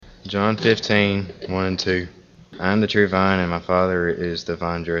John 15:1 and 2. I am the true vine, and my Father is the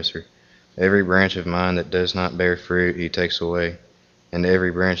vine dresser. Every branch of mine that does not bear fruit, he takes away, and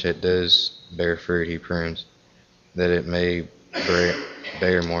every branch that does bear fruit, he prunes, that it may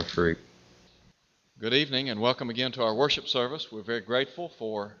bear more fruit. Good evening and welcome again to our worship service. We're very grateful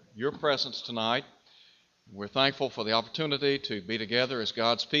for your presence tonight. We're thankful for the opportunity to be together as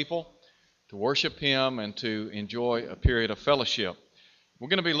God's people, to worship Him and to enjoy a period of fellowship. We're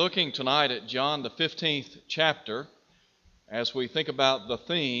going to be looking tonight at John the 15th chapter as we think about the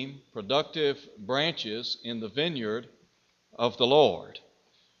theme, productive branches in the vineyard of the Lord.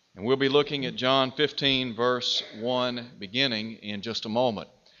 And we'll be looking at John 15 verse 1 beginning in just a moment.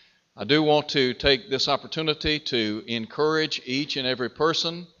 I do want to take this opportunity to encourage each and every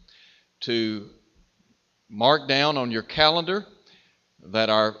person to mark down on your calendar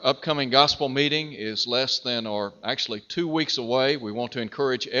that our upcoming gospel meeting is less than, or actually 2 weeks away. We want to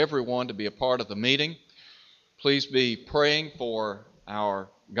encourage everyone to be a part of the meeting. Please be praying for our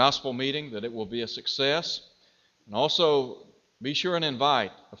gospel meeting, that it will be a success. And also be sure and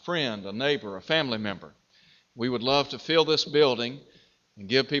invite a friend, a neighbor, a family member. We would love to fill this building and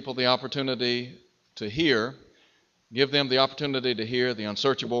give people the opportunity to hear, give them the opportunity to hear the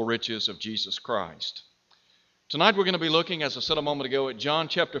unsearchable riches of Jesus Christ. Tonight we're going to be looking, as I said a moment ago, at John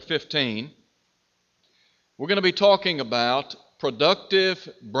chapter 15. We're going to be talking about productive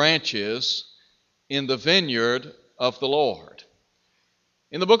branches in the vineyard of the Lord.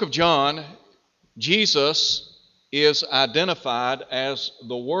 In the book of John, Jesus is identified as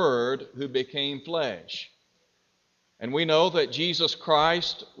the Word who became flesh. And we know that Jesus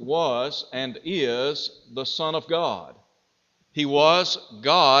Christ was and is the Son of God. He was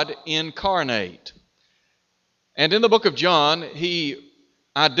God incarnate. And in the book of John, he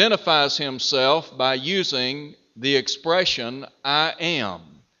identifies himself by using the expression, I am,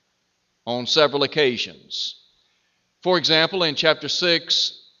 on several occasions. For example, in chapter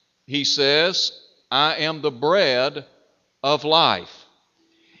 6, he says, I am the bread of life.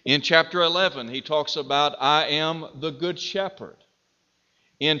 In chapter 11, he talks about, I am the good shepherd.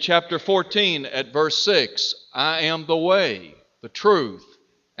 In chapter 14, at verse 6, I am the way, the truth,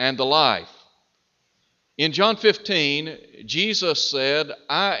 and the life. In John 15, Jesus said,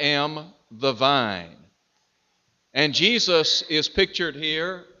 I am the vine. And Jesus is pictured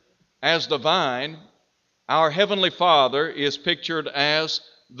here as the vine. Our Heavenly Father is pictured as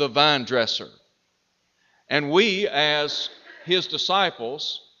the vine dresser. And we, as His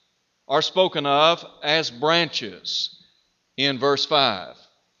disciples, are spoken of as branches in verse 5.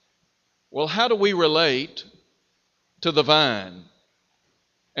 Well, how do we relate to the vine?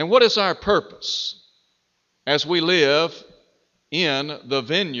 And what is our purpose as we live in the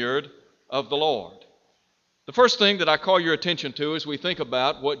vineyard of the Lord? The first thing that I call your attention to as we think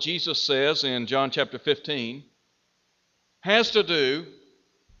about what Jesus says in John chapter 15 has to do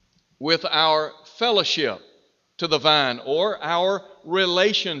with our fellowship to the vine, or our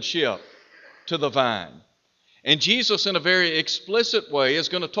relationship to the vine. And Jesus, in a very explicit way, is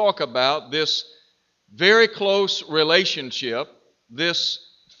going to talk about this very close relationship, this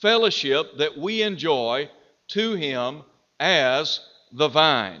fellowship that we enjoy to Him as the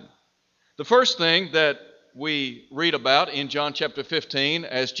vine. The first thing that we read about in John chapter 15,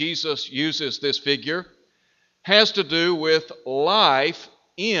 as Jesus uses this figure, has to do with life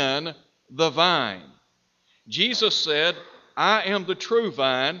in the vine. Jesus said, I am the true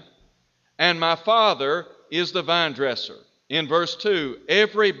vine, and my Father is the vine dresser. In verse 2,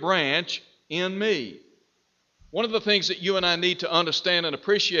 every branch in me. One of the things that you and I need to understand and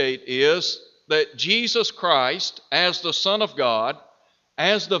appreciate is that Jesus Christ, as the Son of God,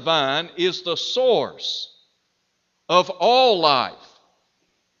 as the vine, is the source of all life.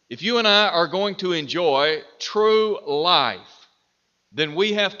 If you and I are going to enjoy true life, then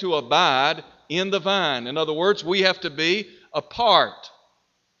we have to abide in the vine. In other words, we have to be a part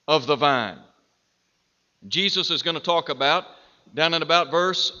of the vine. Jesus is going to talk about, down in about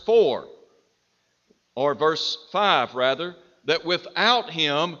verse 4, or verse 5 rather, that without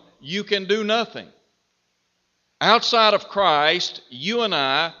Him you can do nothing. Outside of Christ, you and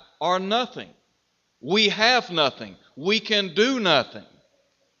I are nothing. We have nothing. We can do nothing.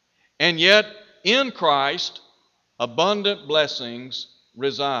 And yet, in Christ, abundant blessings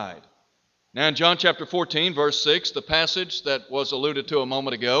reside. Now in John chapter 14, verse 6, the passage that was alluded to a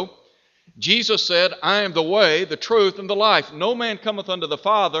moment ago, Jesus said, I am the way, the truth, and the life. No man cometh unto the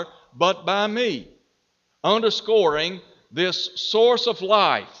Father but by me. Underscoring this source of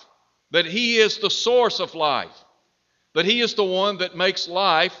life, that He is the source of life, that He is the one that makes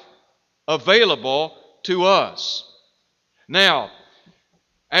life available to us. Now,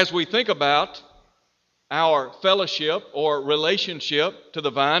 as we think about our fellowship or relationship to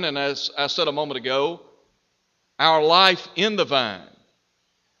the vine, and as I said a moment ago, our life in the vine,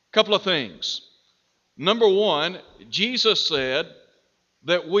 a couple of things. Number one, Jesus said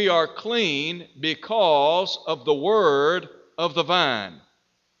that we are clean because of the word of the vine.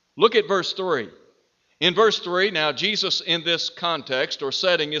 Look at verse 3. In verse 3, now Jesus in this context or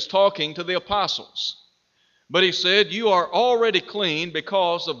setting is talking to the apostles. But he said, you are already clean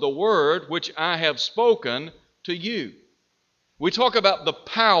because of the word which I have spoken to you. We talk about the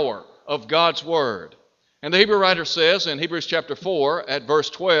power of God's word. And the Hebrew writer says in Hebrews chapter 4 at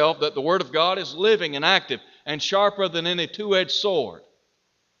verse 12 that the word of God is living and active and sharper than any two-edged sword.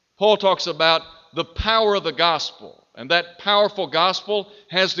 Paul talks about the power of the gospel, and that powerful gospel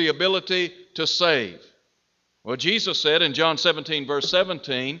has the ability to save. Well, Jesus said in John 17 verse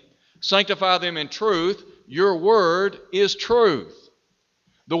 17, sanctify them in truth, your word is truth.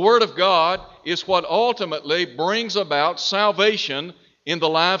 The word of God is what ultimately brings about salvation in the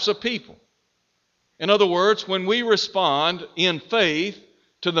lives of people. In other words, when we respond in faith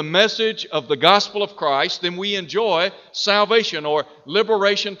to the message of the gospel of Christ, then we enjoy salvation or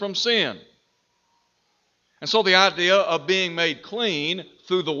liberation from sin. And so the idea of being made clean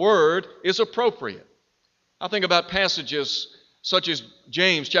through the word is appropriate. I think about passages such as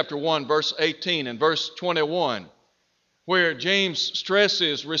James chapter 1 verse 18 and verse 21, where James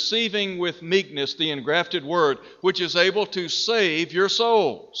stresses receiving with meekness the engrafted word, which is able to save your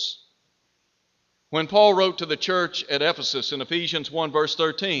souls. When Paul wrote to the church at Ephesus in Ephesians 1 verse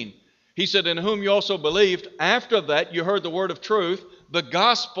 13, he said, in whom you also believed, after that you heard the word of truth, the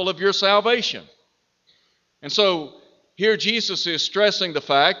gospel of your salvation. And so here Jesus is stressing the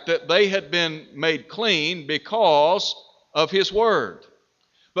fact that they had been made clean because of his word.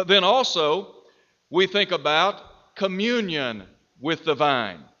 But then also we think about communion with the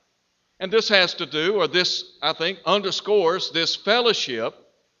vine. And this has to do, or this, I think, underscores this fellowship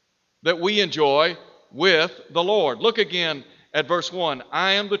that we enjoy with the Lord. Look again at verse 1.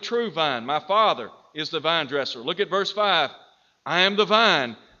 I am the true vine. My Father is the vine dresser. Look at verse 5. I am the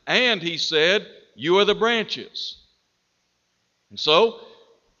vine. And he said, you are the branches. And so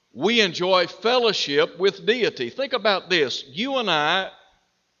we enjoy fellowship with deity. Think about this. You and I,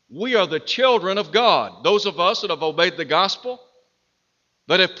 we are the children of God. Those of us that have obeyed the gospel,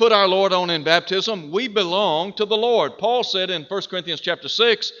 that have put our Lord on in baptism, we belong to the Lord. Paul said in 1 Corinthians chapter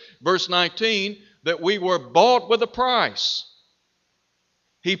 6, verse 19, that we were bought with a price.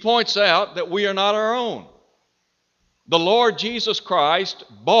 He points out that we are not our own. The Lord Jesus Christ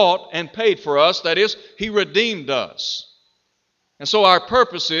bought and paid for us. That is, He redeemed us. And so our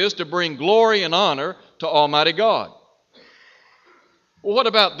purpose is to bring glory and honor to Almighty God. Well, what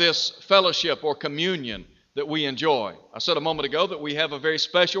about this fellowship or communion that we enjoy? I said a moment ago that we have a very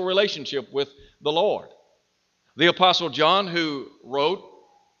special relationship with the Lord. The Apostle John, who wrote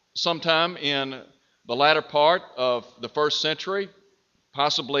sometime in the latter part of the first century,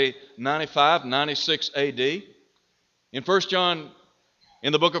 possibly 95, 96 AD, in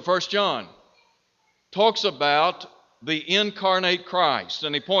the book of 1 John, talks about the incarnate Christ.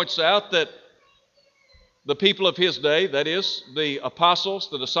 And he points out that the people of his day, that is, the apostles,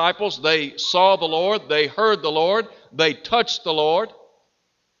 the disciples, they saw the Lord, they heard the Lord, they touched the Lord.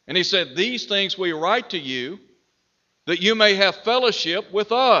 And he said, these things we write to you, that you may have fellowship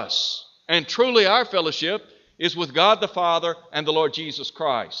with us. And truly our fellowship is with God the Father and the Lord Jesus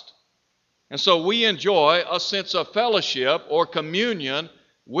Christ. And so we enjoy a sense of fellowship or communion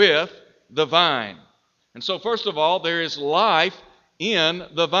with the vine. And so first of all, there is life in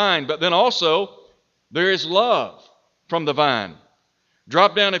the vine, but then also there is love from the vine.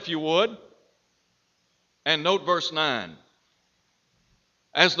 Drop down if you would and note verse 9.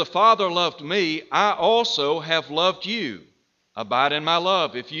 As the Father loved me, I also have loved you. Abide in my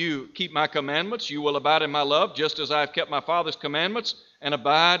love. If you keep my commandments, you will abide in my love, just as I have kept my Father's commandments and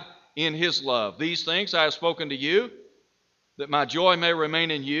abide in his love. These things I have spoken to you, that my joy may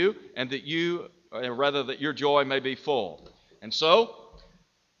remain in you, and that your joy may be full. And so,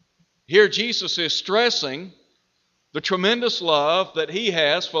 here Jesus is stressing the tremendous love that he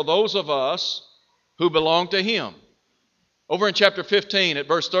has for those of us who belong to him. Over in chapter 15 at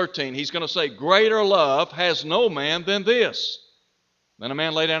verse 13, he's going to say, greater love has no man than this, than a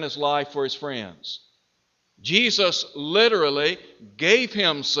man lay down his life for his friends. Jesus literally gave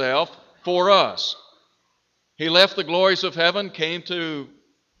himself for us. He left the glories of heaven, came to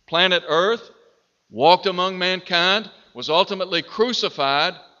planet Earth, walked among mankind, was ultimately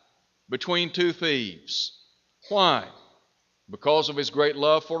crucified between two thieves. Why? Because of his great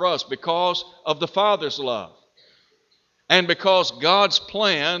love for us, because of the Father's love. and because God's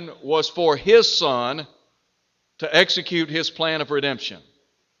plan was for His Son to execute His plan of redemption.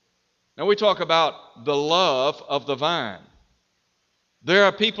 Now we talk about the love of the vine. There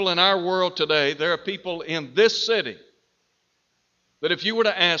are people in our world today, there are people in this city, that if you were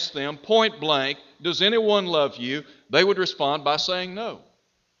to ask them point blank, does anyone love you? They would respond by saying no.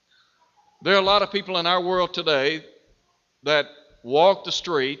 There are a lot of people in our world today that walk the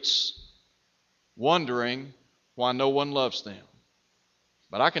streets wondering why no one loves them.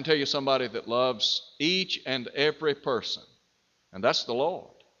 But I can tell you somebody that loves each and every person, and that's the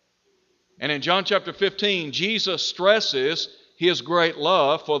Lord. And in John chapter 15, Jesus stresses His great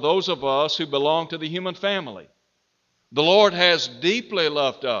love for those of us who belong to the human family. The Lord has deeply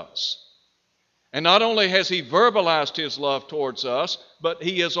loved us. And not only has He verbalized His love towards us, but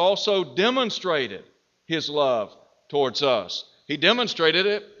He has also demonstrated His love towards us. He demonstrated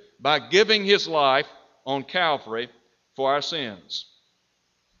it by giving His life on Calvary for our sins.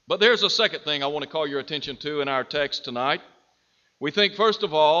 But there's a second thing I want to call your attention to in our text tonight. We think first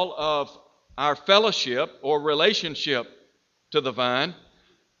of all of our fellowship or relationship to the vine,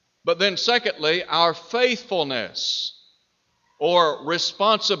 but then secondly, our faithfulness or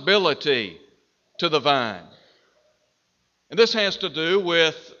responsibility to the vine. And this has to do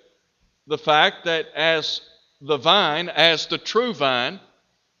with the fact that as the vine, as the true vine,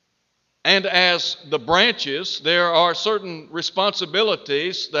 and as the branches, there are certain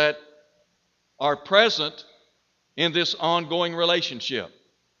responsibilities that are present in this ongoing relationship.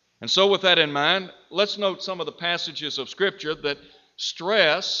 And so with that in mind, let's note some of the passages of Scripture that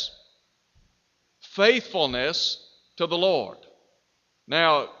stress faithfulness to the Lord.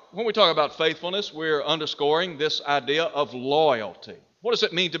 Now, when we talk about faithfulness, we're underscoring this idea of loyalty. What does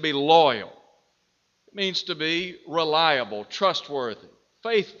it mean to be loyal? It means to be reliable, trustworthy,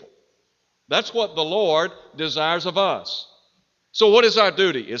 faithful. That's what the Lord desires of us. So what is our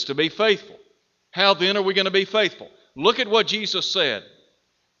duty? It's to be faithful. How then are we going to be faithful? Look at what Jesus said,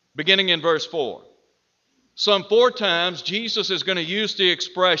 beginning in verse 4. Some 4 times Jesus is going to use the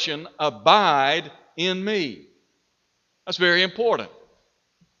expression, abide in me. That's very important.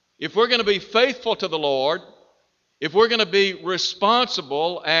 If we're going to be faithful to the Lord, if we're going to be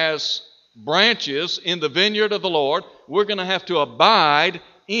responsible as branches in the vineyard of the Lord, we're going to have to abide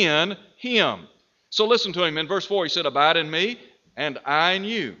in Him. So listen to Him. In verse 4, He said, abide in me, and I in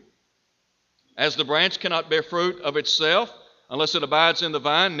you. As the branch cannot bear fruit of itself unless it abides in the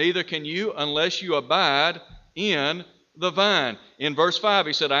vine, neither can you unless you abide in the vine. In verse 5,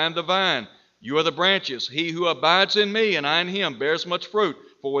 He said, I am the vine, you are the branches. He who abides in me and I in him bears much fruit,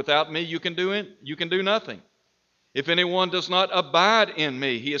 for without me you can do nothing. If anyone does not abide in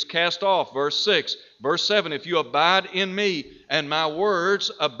me, he is cast off. Verse 6. Verse 7, if you abide in me and my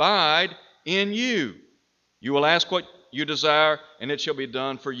words abide in you, you will ask what you desire and it shall be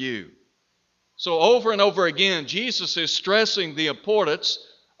done for you. So over and over again, Jesus is stressing the importance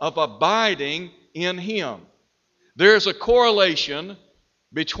of abiding in Him. There's a correlation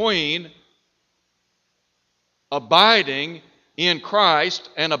between abiding in Christ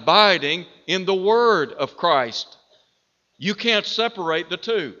and abiding in the Word of Christ. You can't separate the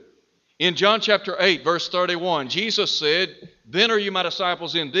two. In John chapter 8, verse 31, Jesus said, then are you my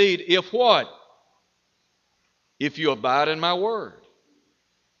disciples indeed, if what? If you abide in my Word.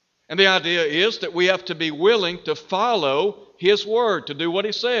 And the idea is that we have to be willing to follow His Word, to do what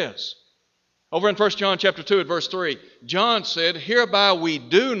He says. Over in 1 John chapter 2 at verse 3, John said, hereby we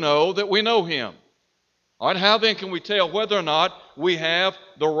do know that we know Him. All right, how then can we tell whether or not we have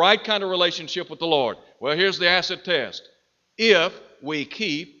the right kind of relationship with the Lord? Well, here's the acid test. If we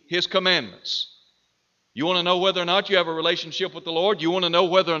keep His commandments. You want to know whether or not you have a relationship with the Lord? You want to know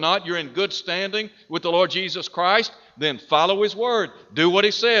whether or not you're in good standing with the Lord Jesus Christ? Then follow His Word. Do what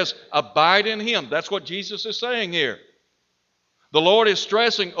He says. Abide in Him. That's what Jesus is saying here. The Lord is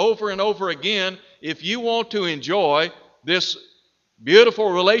stressing over and over again, if you want to enjoy this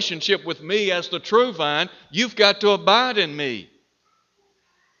beautiful relationship with me as the true vine, you've got to abide in me.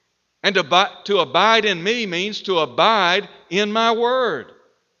 And to abide in me means to abide in my Word.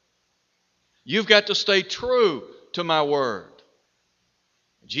 You've got to stay true to my Word.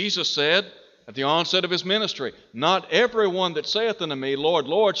 Jesus said at the onset of His ministry, not everyone that saith unto me, Lord,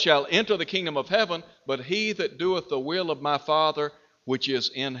 Lord, shall enter the kingdom of heaven, but he that doeth the will of my Father which is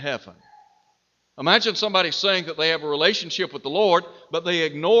in heaven. Imagine somebody saying that they have a relationship with the Lord, but they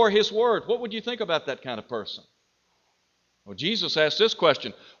ignore His Word. What would you think about that kind of person? Well, Jesus asked this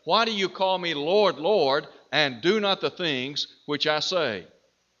question, why do you call me Lord, Lord, and do not the things which I say?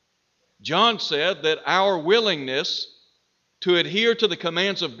 John said that our willingness to adhere to the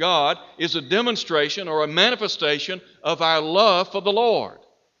commands of God is a demonstration or a manifestation of our love for the Lord.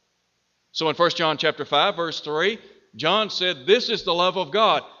 So in 1 John chapter 5, verse 3, John said, "This is the love of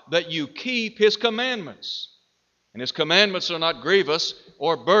God, that you keep His commandments. And His commandments are not grievous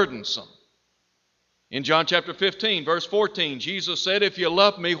or burdensome." In John chapter 15, verse 14, Jesus said, "If you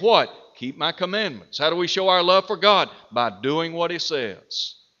love me," what? "Keep my commandments." How do we show our love for God? By doing what He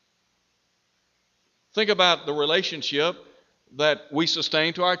says. Think about the relationship that we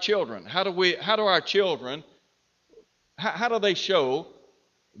sustain to our children. How do our children, how do they show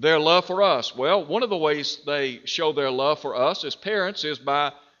their love for us? Well, one of the ways they show their love for us as parents is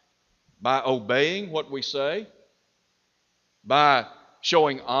by obeying what we say, by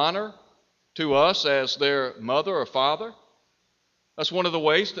showing honor to us as their mother or father. That's one of the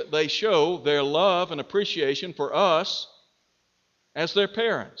ways that they show their love and appreciation for us as their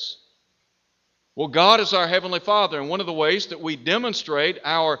parents. Well, God is our Heavenly Father, and one of the ways that we demonstrate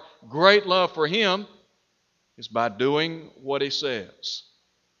our great love for Him is by doing what He says.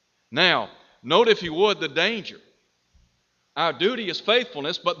 Now, note if you would the danger. Our duty is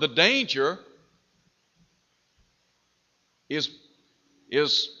faithfulness, but the danger is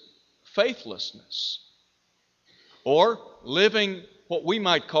faithlessness, or living what we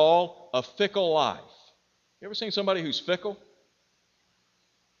might call a fickle life. You ever seen somebody who's fickle?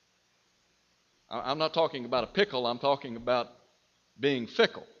 I'm not talking about a pickle, I'm talking about being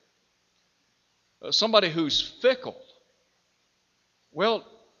fickle. Somebody who's fickle, well,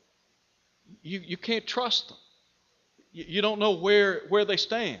 you can't trust them. You don't know where they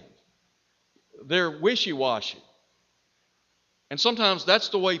stand. They're wishy-washy. And sometimes that's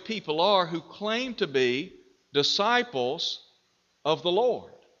the way people are who claim to be disciples of the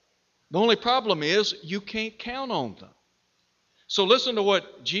Lord. The only problem is you can't count on them. So listen to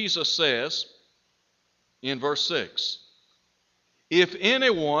what Jesus says in verse 6. "If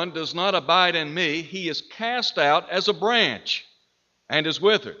anyone does not abide in me, he is cast out as a branch and is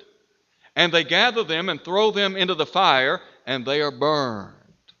withered. And they gather them and throw them into the fire, and they are burned."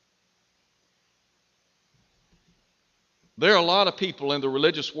 There are a lot of people in the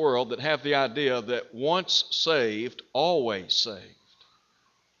religious world that have the idea that once saved, always saved.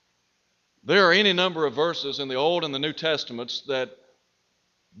 There are any number of verses in the Old and the New Testaments that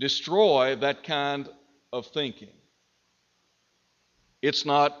destroy that kind of thinking. It's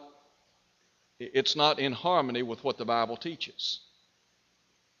not in harmony with what the Bible teaches.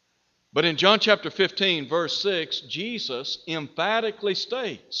 But in John chapter 15, verse 6, Jesus emphatically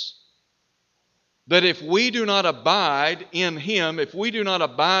states that if we do not abide in Him, if we do not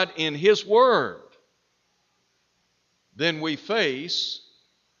abide in His Word, then we face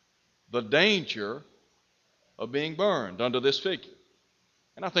the danger of being burned under this figure.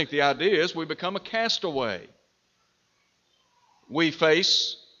 And I think the idea is we become a castaway. We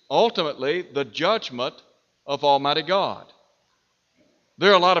face, ultimately, the judgment of Almighty God.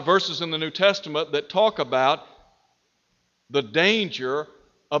 There are a lot of verses in the New Testament that talk about the danger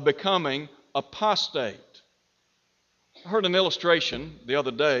of becoming apostate. I heard an illustration the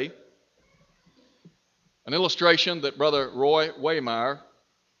other day, an illustration that Brother Roy Waymeyer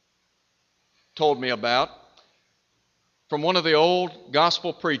told me about from one of the old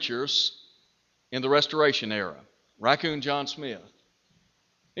gospel preachers in the Restoration era, Raccoon John Smith.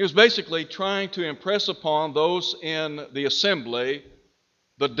 He was basically trying to impress upon those in the assembly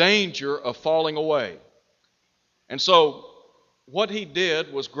the danger of falling away. And so what he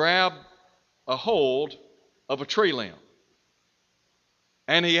did was grab a hold of a tree limb.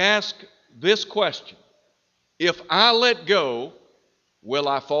 And he asked this question: "If I let go, will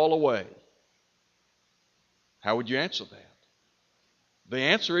I fall away?" How would you answer that? The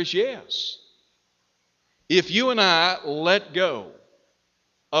answer is yes. If you and I let go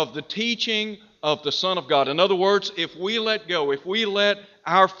of the teaching of the Son of God, in other words, if we let go, if we let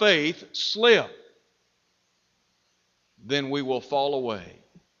our faith slip, then we will fall away.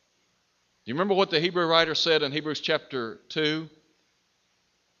 Do you remember what the Hebrew writer said in Hebrews chapter 2?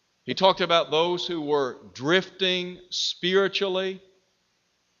 He talked about those who were drifting spiritually.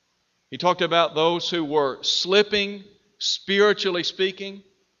 He talked about those who were slipping, spiritually speaking.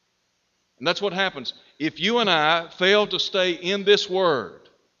 And that's what happens. If you and I fail to stay in this Word,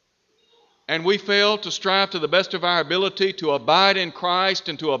 and we fail to strive to the best of our ability to abide in Christ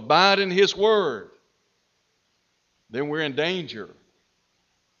and to abide in His Word, then we're in danger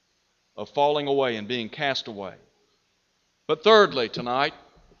of falling away and being cast away. But thirdly, tonight,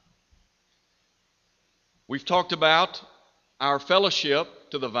 we've talked about our fellowship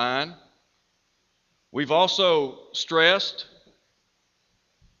to the vine. We've also stressed,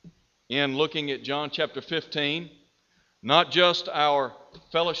 in looking at John chapter 15, not just our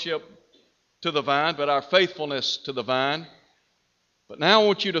fellowship to the vine, but our faithfulness to the vine. But now I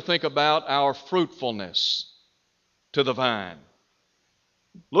want you to think about our fruitfulness to the vine.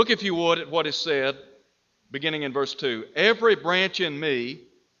 Look, if you would, at what is said, beginning in verse 2. Every branch in me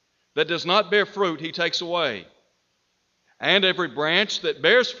that does not bear fruit, he takes away. And every branch that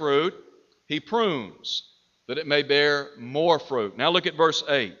bears fruit, he prunes, that it may bear more fruit. Now look at verse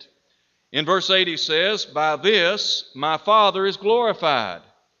 8. In verse 8 he says, by this my Father is glorified,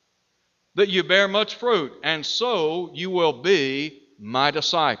 that you bear much fruit, and so you will be my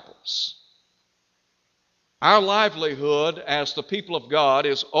disciples. Our livelihood as the people of God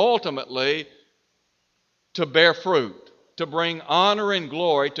is ultimately to bear fruit, to bring honor and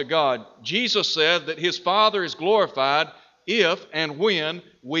glory to God. Jesus said that his Father is glorified if and when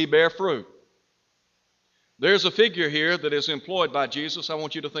we bear fruit. There's a figure here that is employed by Jesus I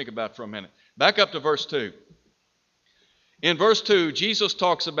want you to think about for a minute. Back up to verse 2. In verse 2, Jesus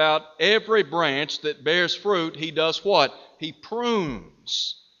talks about every branch that bears fruit, he does what? He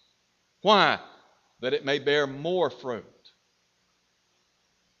prunes. Why? That it may bear more fruit.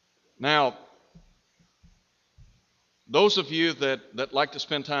 Now, those of you that like to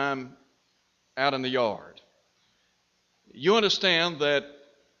spend time out in the yard, you understand that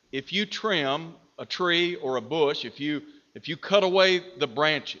if you trim a tree or a bush, if you cut away the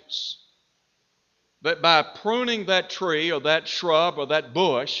branches, that by pruning that tree or that shrub or that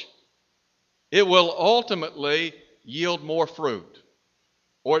bush, it will ultimately yield more fruit,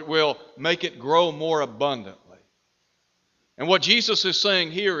 or it will make it grow more abundantly. And what Jesus is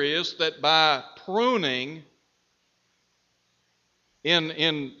saying here is that by pruning,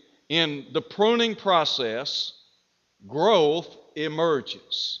 in the pruning process, growth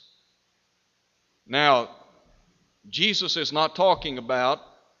emerges. Now, Jesus is not talking about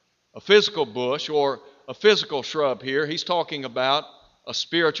a physical bush or a physical shrub here. He's talking about a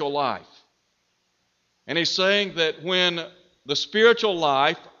spiritual life. And he's saying that when the spiritual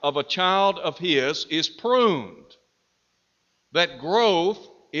life of a child of his is pruned, that growth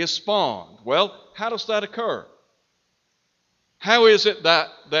is spawned. Well, how does that occur? How is it that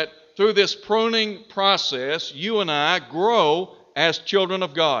through this pruning process, you and I grow as children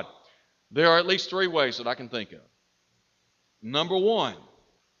of God? There are at least three ways that I can think of. Number one,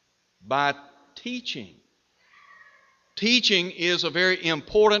 by teaching. Teaching is a very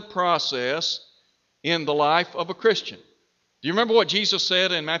important process in the life of a Christian. Do you remember what Jesus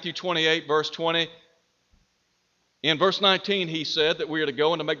said in Matthew 28, verse 20? In verse 19, he said that we are to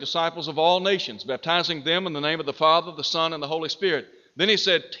go and to make disciples of all nations, baptizing them in the name of the Father, the Son, and the Holy Spirit. Then he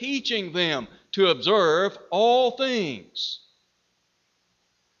said, teaching them to observe all things.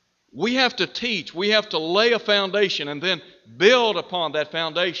 We have to teach. We have to lay a foundation and then build upon that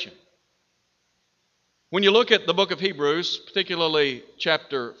foundation. When you look at the book of Hebrews, particularly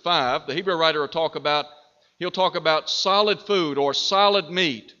chapter 5, the Hebrew writer will talk about solid food or solid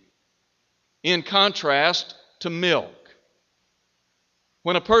meat in contrast to milk.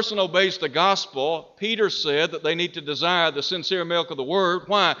 When a person obeys the gospel, Peter said that they need to desire the sincere milk of the word.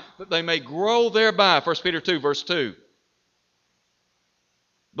 Why? That they may grow thereby. 1 Peter 2, verse 2.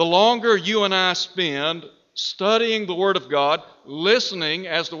 The longer you and I spend studying the Word of God, listening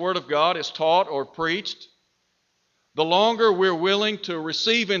as the Word of God is taught or preached, the longer we're willing to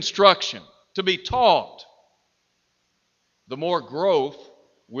receive instruction, to be taught, the more growth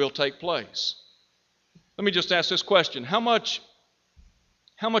will take place. Let me just ask this question. How much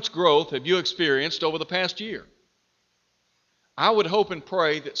growth have you experienced over the past year? I would hope and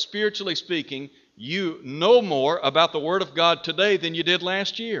pray that spiritually speaking, you know more about the Word of God today than you did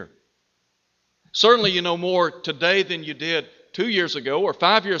last year. Certainly you know more today than you did 2 years ago or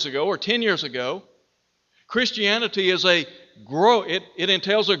 5 years ago or 10 years ago. Christianity is it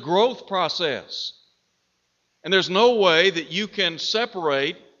entails a growth process. And there's no way that you can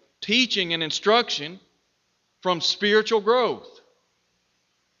separate teaching and instruction from spiritual growth.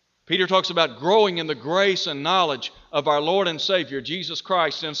 Peter talks about growing in the grace and knowledge of our Lord and Savior, Jesus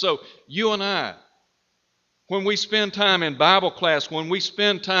Christ. And so you and I, when we spend time in Bible class, when we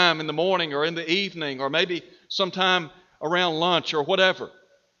spend time in the morning or in the evening or maybe sometime around lunch or whatever,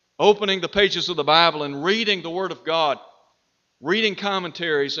 opening the pages of the Bible and reading the Word of God, reading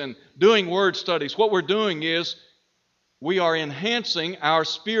commentaries and doing word studies, what we're doing is we are enhancing our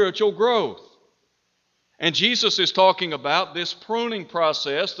spiritual growth. And Jesus is talking about this pruning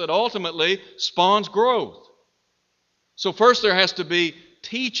process that ultimately spawns growth. So first there has to be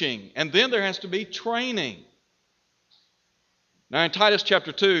teaching, and then there has to be training. Now in Titus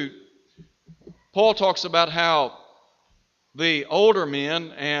chapter 2, Paul talks about how the older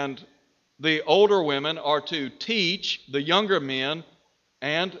men and the older women are to teach the younger men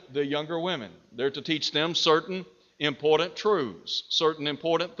and the younger women. They're to teach them certain important truths, certain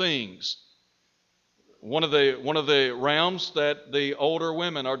important things. One of the realms that the older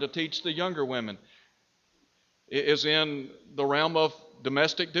women are to teach the younger women is in the realm of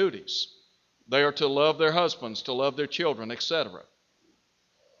domestic duties. They are to love their husbands, to love their children, etc.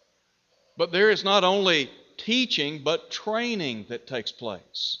 But there is not only teaching, but training that takes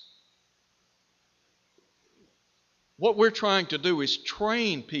place. What we're trying to do is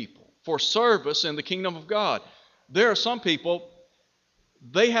train people for service in the kingdom of God. There are some people,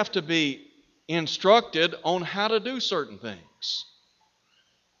 they have to be instructed on how to do certain things.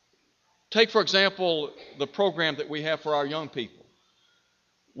 Take, for example, the program that we have for our young people.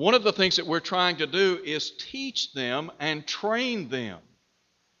 One of the things that we're trying to do is teach them and train them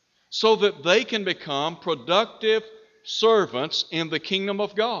so that they can become productive servants in the kingdom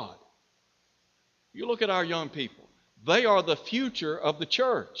of God. You look at our young people. They are the future of the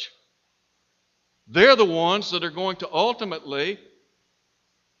church. They're the ones that are going to ultimately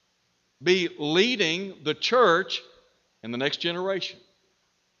be leading the church in the next generation.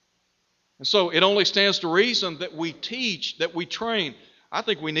 And so it only stands to reason that we teach, that we train. I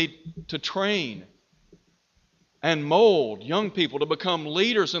think we need to train and mold young people to become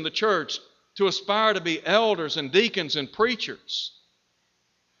leaders in the church, to aspire to be elders and deacons and preachers,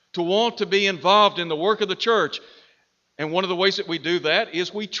 to want to be involved in the work of the church. And one of the ways that we do that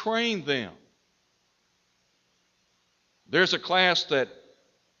is we train them. There's a class that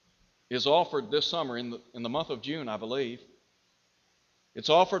is offered this summer in the month of June, I believe. It's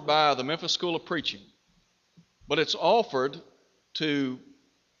offered by the Memphis School of Preaching, but it's offered to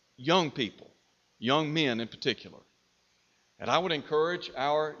young people, young men in particular. And I would encourage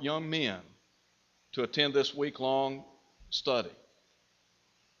our young men to attend this week-long study.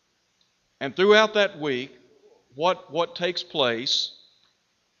 And throughout that week, what takes place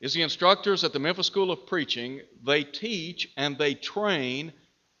is the instructors at the Memphis School of Preaching, they teach and they train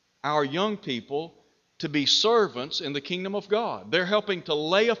our young people to be servants in the kingdom of God. They're helping to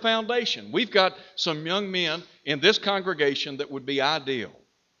lay a foundation. We've got some young men in this congregation that would be ideal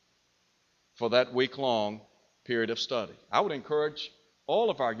for that week-long period of study. I would encourage all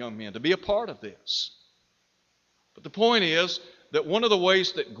of our young men to be a part of this. But the point is that one of the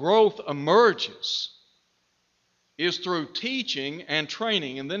ways that growth emerges is through teaching and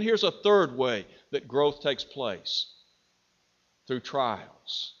training. And then here's a third way that growth takes place: through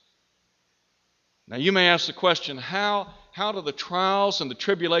trials. Now you may ask the question, how do the trials and the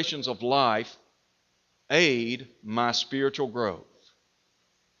tribulations of life aid my spiritual growth?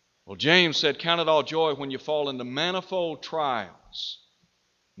 Well, James said, "Count it all joy when you fall into manifold trials,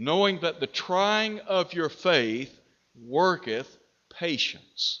 knowing that the trying of your faith worketh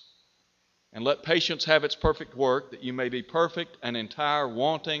patience. And let patience have its perfect work, that you may be perfect and entire,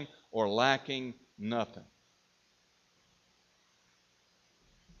 wanting or lacking nothing."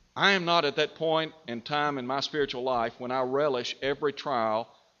 I am not at that point in time in my spiritual life when I relish every trial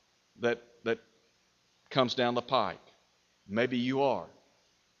that comes down the pike. Maybe you are.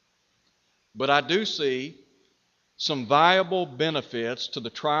 But I do see some viable benefits to the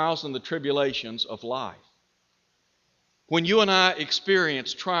trials and the tribulations of life. When you and I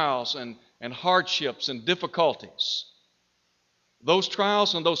experience trials and hardships and difficulties, those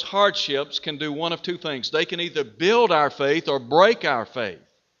trials and those hardships can do one of two things. They can either build our faith or break our faith.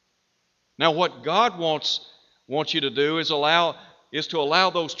 Now, what God wants you to do is to allow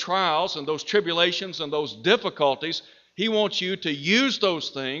those trials and those tribulations and those difficulties. He wants you to use those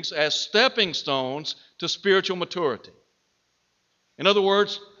things as stepping stones to spiritual maturity. In other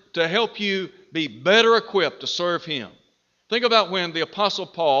words, to help you be better equipped to serve Him. Think about when the Apostle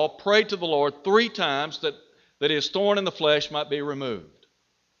Paul prayed to the Lord 3 times that his thorn in the flesh might be removed.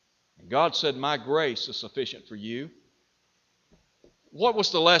 And God said, "My grace is sufficient for you." What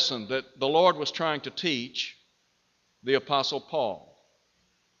was the lesson that the Lord was trying to teach the Apostle Paul?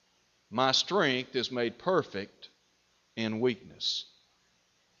 My strength is made perfect in weakness.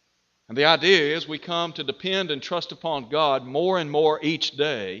 And the idea is we come to depend and trust upon God more and more each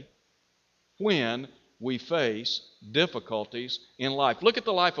day when we face difficulties in life. Look at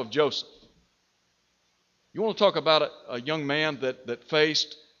the life of Joseph. You want to talk about a young man that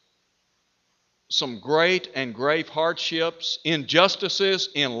faced some great and grave hardships, injustices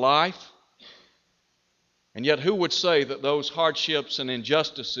in life. And yet who would say that those hardships and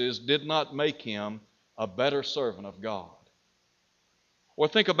injustices did not make him a better servant of God? Or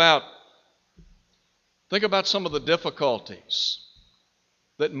think about some of the difficulties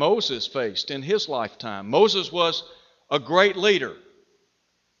that Moses faced in his lifetime. Moses was a great leader.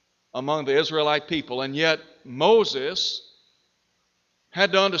 among the Israelite people. And yet Moses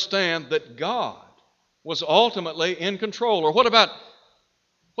had to understand that God was ultimately in control. Or what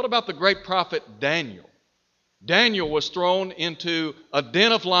about the great prophet Daniel? Daniel was thrown into a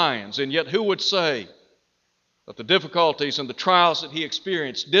den of lions, and yet who would say that the difficulties and the trials that he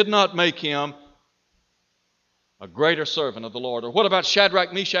experienced did not make him a greater servant of the Lord? Or what about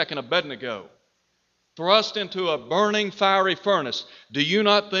Shadrach, Meshach, and Abednego, thrust into a burning fiery furnace? Do you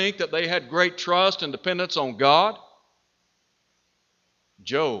not think that they had great trust and dependence on God?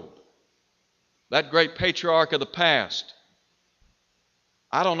 Job, that great patriarch of the past,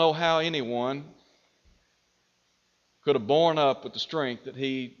 I don't know how anyone could have borne up with the strength that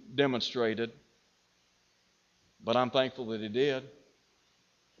he demonstrated, but I'm thankful that he did.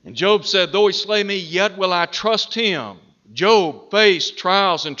 And Job said, though he slay me, yet will I trust him. Job faced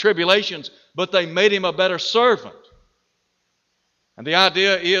trials and tribulations, but they made him a better servant. And the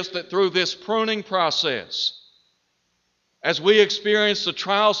idea is that through this pruning process, as we experience the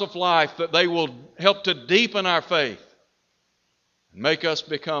trials of life, that they will help to deepen our faith and make us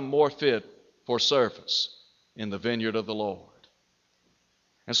become more fit for service in the vineyard of the Lord.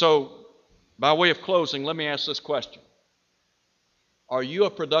 And so, by way of closing, let me ask this question. Are you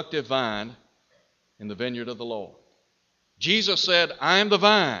a productive vine in the vineyard of the Lord? Jesus said, I am the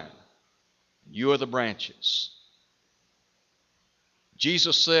vine, you are the branches.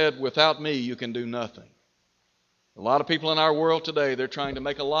 Jesus said, without me you can do nothing. A lot of people in our world today, they're trying to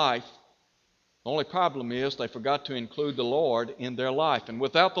make a life. The only problem is they forgot to include the Lord in their life. And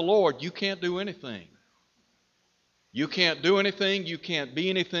without the Lord, you can't do anything. You can't do anything, you can't be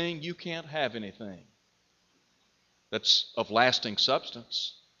anything, you can't have anything that's of lasting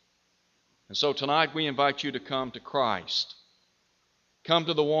substance. And so tonight we invite you to come to Christ. Come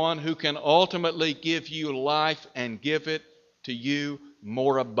to the one who can ultimately give you life and give it to you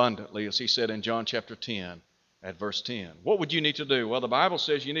more abundantly, as he said in John chapter 10 at verse 10. What would you need to do? Well, the Bible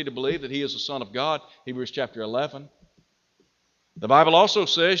says you need to believe that he is the Son of God, Hebrews chapter 11. The Bible also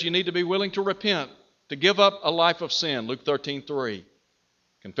says you need to be willing to repent, to give up a life of sin, Luke 13:3.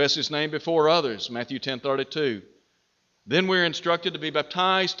 Confess his name before others, Matthew 10:32. Then we're instructed to be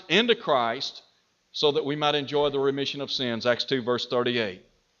baptized into Christ so that we might enjoy the remission of sins, Acts 2 verse 38.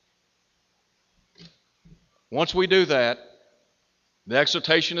 Once we do that, the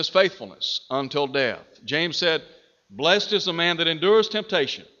exhortation is faithfulness until death. James said, blessed is the man that endures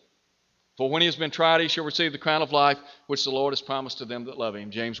temptation, for when he has been tried, he shall receive the crown of life, which the Lord has promised to them that love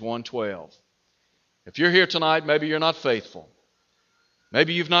him, James 1:12. If you're here tonight, maybe you're not faithful.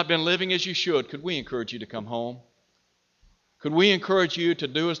 Maybe you've not been living as you should. Could we encourage you to come home? Could we encourage you to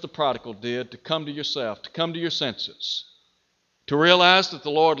do as the prodigal did, to come to yourself, to come to your senses, to realize that the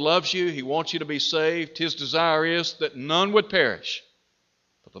Lord loves you, he wants you to be saved. His desire is that none would perish,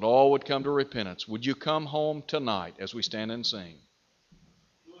 but that all would come to repentance. Would you come home tonight as we stand and sing?